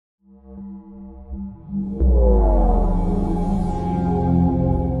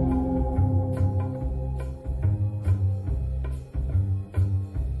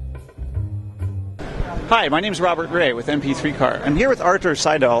Hi, my name is Robert Gray with MP3 Car. I'm here with Artur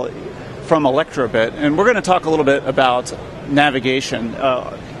Seidel from Elektrobit, and we're going to talk a little bit about navigation.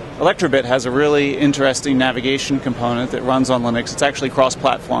 Elektrobit has a really interesting navigation component that runs on Linux. It's actually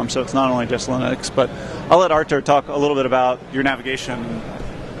cross-platform, so it's not only just Linux. But I'll let Artur talk a little bit about your navigation and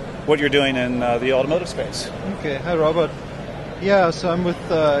what you're doing in the automotive space. Okay, hi Robert. Yeah, so I'm with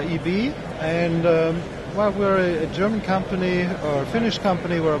EB, and well, we're a German company or a Finnish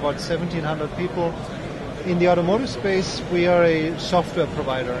company. We're about 1,700 people. In the automotive space, we are a software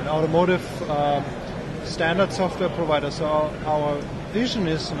provider, an automotive standard software provider. So our vision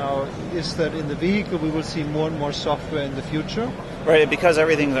is that in the vehicle we will see more and more software in the future. Right, because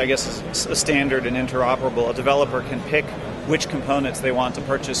everything, I guess, is standard and interoperable, a developer can pick which components they want to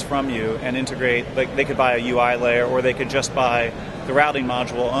purchase from you and integrate. Like they could buy a UI layer, or they could just buy the routing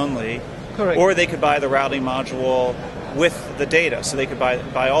module only. Correct. Or they could buy the routing module with the data, so they could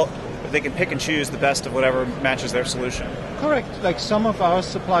buy all. They can pick and choose the best of whatever matches their solution. Correct. Like some of our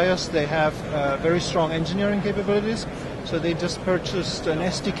suppliers, they have very strong engineering capabilities, so they just purchased an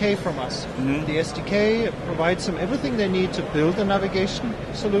SDK from us. Mm-hmm. The SDK provides them everything they need to build a navigation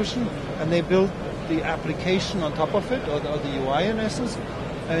solution, and they build the application on top of it, or the UI in essence.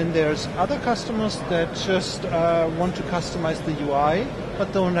 And there's other customers that just want to customize the UI,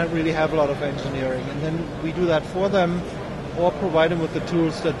 but don't really have a lot of engineering. And then we do that for them, or provide them with the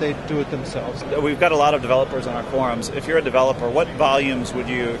tools that they do it themselves. We've got a lot of developers on our forums. If you're a developer, what volumes would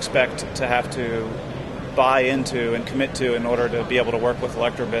you expect to have to buy into and commit to in order to be able to work with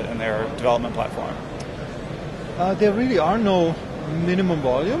Elektrobit and their development platform? There really are no minimum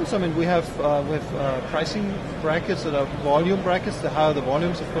volumes. I mean, we have pricing brackets that are volume brackets. The higher the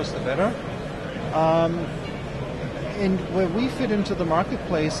volumes, of course, the better. And where we fit into the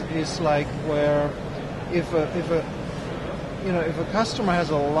marketplace is like where if a customer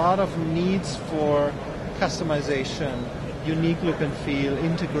has a lot of needs for customization, unique look and feel,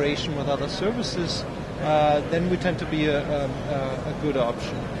 integration with other services, then we tend to be a good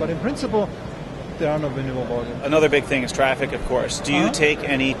option. But in principle, there are no minimal volume. Another big thing is traffic, of course. Do you take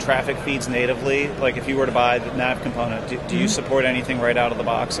any traffic feeds natively? Like if you were to buy the nav component, do you support anything right out of the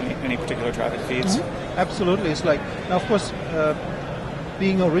box, any particular traffic feeds? Mm-hmm. Absolutely. It's like, now of course,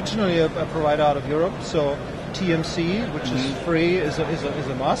 being originally a provider out of Europe, so TMC, which is free, is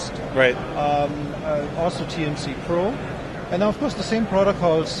a must. Right. Also TMC Pro. And now, of course, the same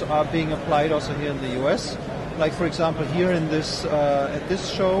protocols are being applied also here in the US. Like, for example, here in this at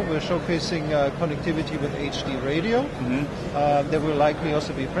this show, we're showcasing connectivity with HD radio. Mm-hmm. There will likely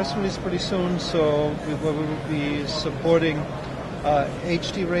also be a press release pretty soon, so we will be supporting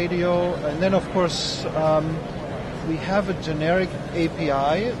HD radio. And then, of course, we have a generic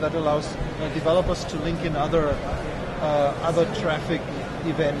API that allows developers to link in other traffic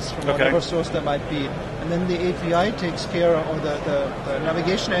events from whatever source there might be. And then the API takes care of, or the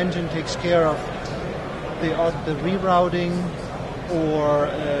navigation engine takes care of the rerouting or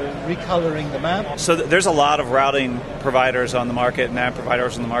recoloring the map. So there's a lot of routing providers on the market, nav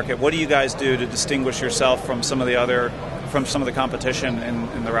providers on the market. What do you guys do to distinguish yourself from some of the competition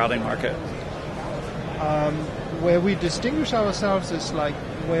in the routing market? Where we distinguish ourselves is like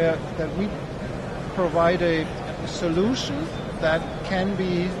that we provide a solution that can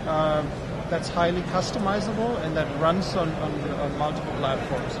be that's highly customizable and that runs on multiple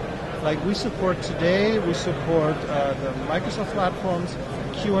platforms. Like we support the Microsoft platforms,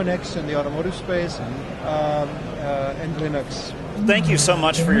 QNX in the automotive space, and Linux. Thank you so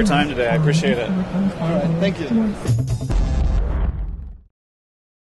much for your time today. I appreciate it. All right, thank you.